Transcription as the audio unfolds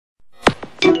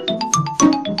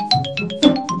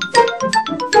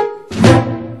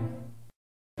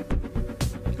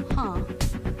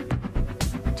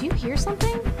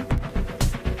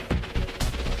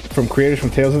from creators from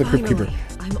Tales of the Crypt Keeper.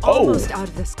 I'm almost out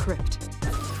of this crypt.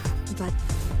 But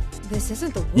this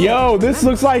isn't the world. Yo, this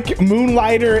looks like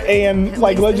Moonlighter and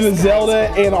like Legend of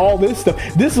Zelda and all this stuff.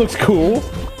 This looks cool.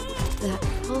 That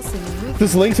pulsing rhythm.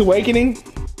 This Link's Awakening.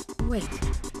 Wait.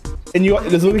 And you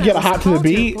does it look like you got a hop to the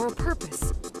beat? For a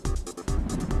purpose.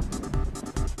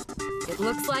 It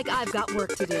looks like I've got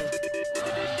work to do.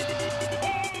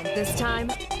 And this time,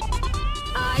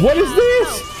 what is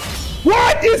this?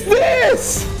 What is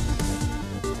this?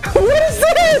 What is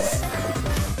this?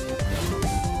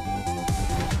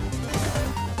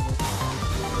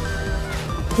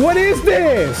 What is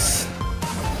this?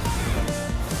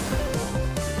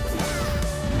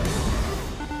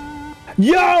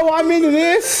 Yo, I'm into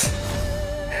this.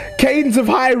 Cadence of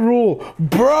Hyrule.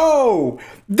 Bro,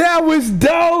 that was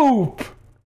dope.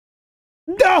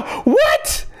 No,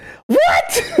 what?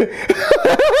 What?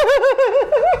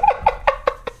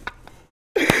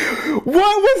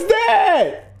 What was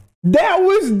that? That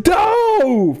was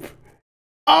dope.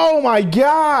 Oh my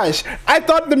gosh. I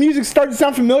thought the music started to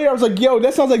sound familiar. I was like, yo,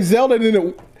 that sounds like Zelda.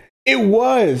 And it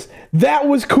was. That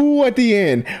was cool at the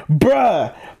end.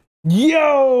 Bruh.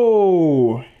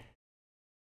 Yo.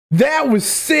 That was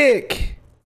sick.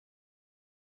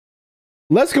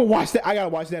 Let's go watch that. I gotta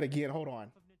watch that again. Hold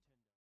on.